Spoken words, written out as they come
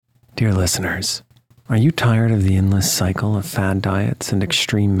Dear listeners, are you tired of the endless cycle of fad diets and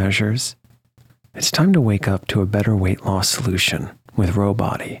extreme measures? It's time to wake up to a better weight loss solution with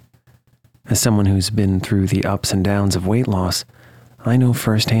Rowbody. As someone who's been through the ups and downs of weight loss, I know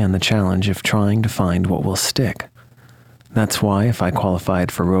firsthand the challenge of trying to find what will stick. That's why if I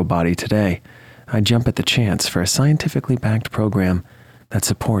qualified for Rowbody today, I'd jump at the chance for a scientifically backed program that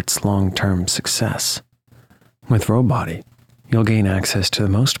supports long-term success. With Rowbody, you'll gain access to the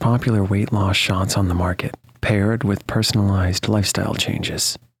most popular weight loss shots on the market, paired with personalized lifestyle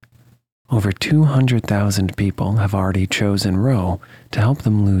changes. Over 200,000 people have already chosen Row to help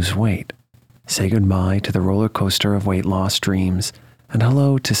them lose weight. Say goodbye to the roller coaster of weight loss dreams and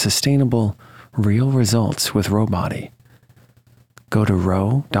hello to sustainable, real results with Rowbody. Go to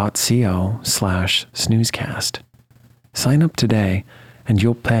row.co/snoozecast. Sign up today and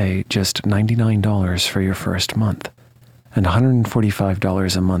you'll pay just $99 for your first month and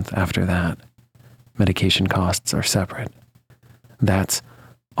 $145 a month after that. Medication costs are separate. That's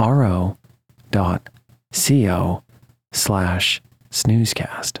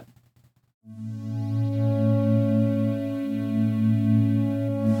ro.co/snoozecast.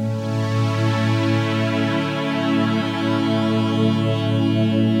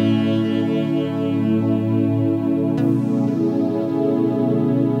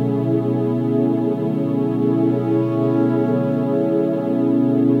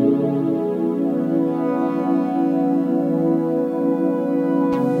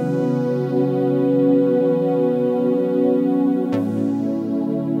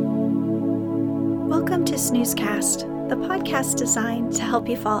 Welcome to Snoozecast, the podcast designed to help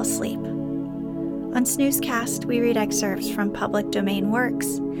you fall asleep. On Snoozecast, we read excerpts from public domain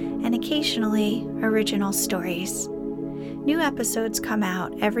works and occasionally original stories. New episodes come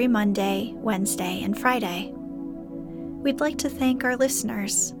out every Monday, Wednesday, and Friday. We'd like to thank our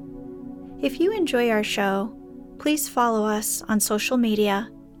listeners. If you enjoy our show, please follow us on social media,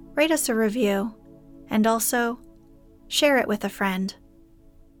 write us a review, and also share it with a friend.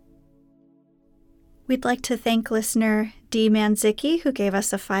 We'd like to thank listener D. Manzicki, who gave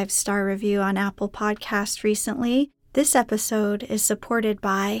us a 5-star review on Apple Podcasts recently. This episode is supported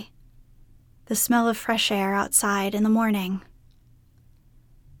by the smell of fresh air outside in the morning.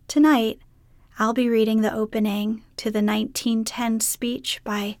 Tonight, I'll be reading the opening to the 1910 speech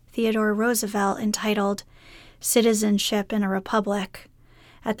by Theodore Roosevelt entitled Citizenship in a Republic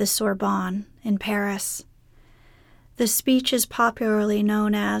at the Sorbonne in Paris. The speech is popularly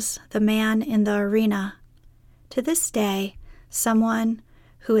known as The Man in the Arena. To this day, someone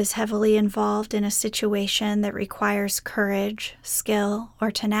who is heavily involved in a situation that requires courage, skill, or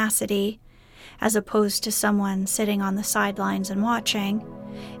tenacity, as opposed to someone sitting on the sidelines and watching,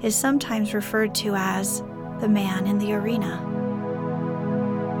 is sometimes referred to as the man in the arena.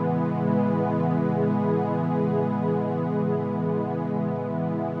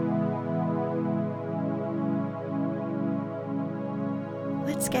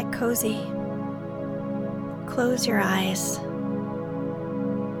 Let's get cozy. Close your eyes.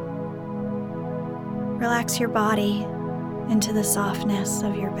 Relax your body into the softness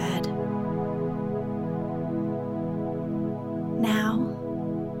of your bed. Now,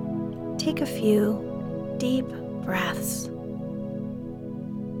 take a few deep breaths.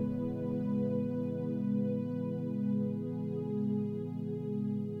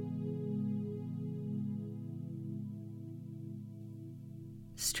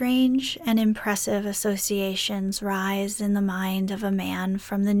 Strange and impressive associations rise in the mind of a man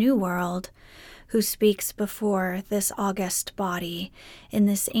from the New World who speaks before this august body in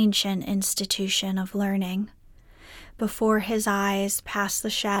this ancient institution of learning. Before his eyes pass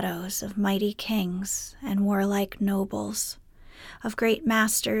the shadows of mighty kings and warlike nobles, of great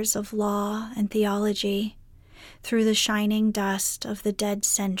masters of law and theology. Through the shining dust of the dead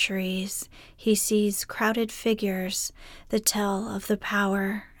centuries, he sees crowded figures that tell of the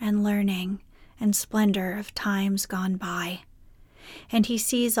power and learning and splendor of times gone by. And he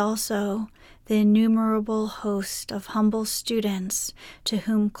sees also the innumerable host of humble students to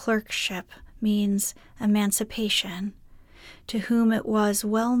whom clerkship means emancipation, to whom it was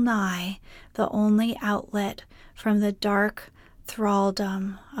well nigh the only outlet from the dark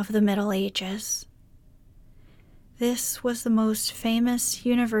thraldom of the Middle Ages. This was the most famous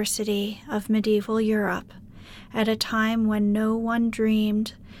university of medieval Europe, at a time when no one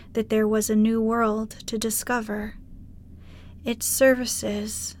dreamed that there was a new world to discover. Its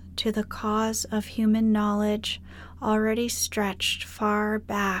services to the cause of human knowledge already stretched far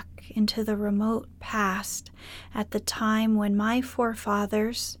back into the remote past at the time when my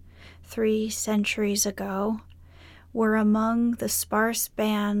forefathers, 3 centuries ago, were among the sparse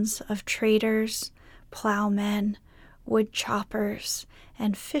bands of traders, plowmen, wood choppers,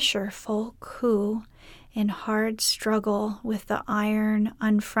 and fisher folk who, in hard struggle with the iron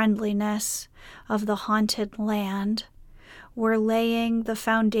unfriendliness of the haunted land, were laying the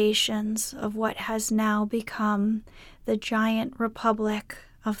foundations of what has now become the giant republic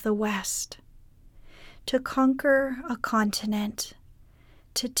of the West. To conquer a continent,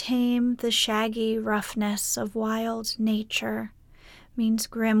 to tame the shaggy roughness of wild nature, means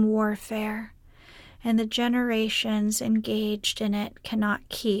grim warfare, and the generations engaged in it cannot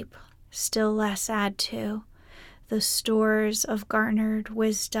keep, still less add to, the stores of garnered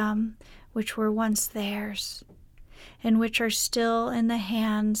wisdom which were once theirs, and which are still in the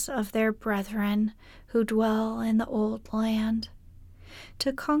hands of their brethren who dwell in the old land.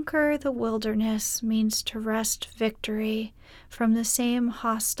 To conquer the wilderness means to wrest victory from the same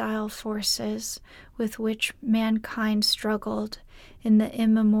hostile forces with which mankind struggled in the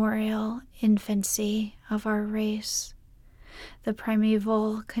immemorial infancy of our race. The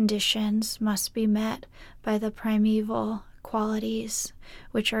primeval conditions must be met by the primeval qualities,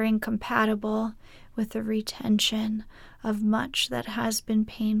 which are incompatible with the retention of much that has been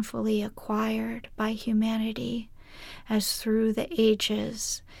painfully acquired by humanity, as through the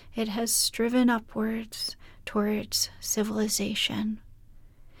ages it has striven upwards towards civilization.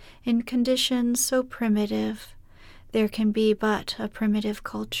 In conditions so primitive, there can be but a primitive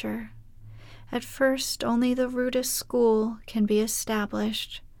culture. At first, only the rudest school can be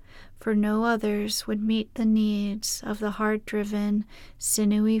established, for no others would meet the needs of the hard-driven,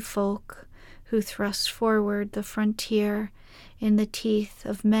 sinewy folk who thrust forward the frontier in the teeth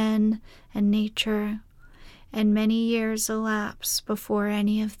of men and nature, and many years elapse before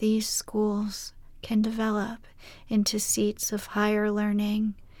any of these schools can develop into seats of higher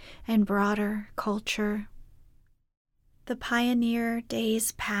learning and broader culture. The pioneer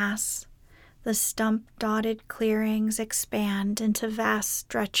days pass. The stump-dotted clearings expand into vast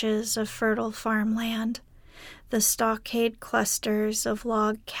stretches of fertile farmland. The stockade clusters of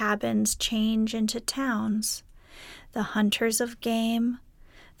log cabins change into towns. The hunters of game,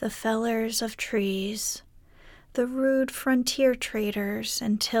 the fellers of trees, the rude frontier traders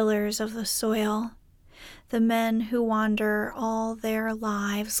and tillers of the soil, the men who wander all their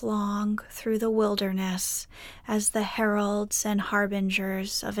lives long through the wilderness as the heralds and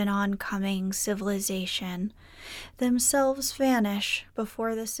harbingers of an oncoming civilization, themselves vanish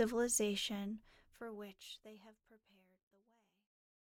before the civilization for which they have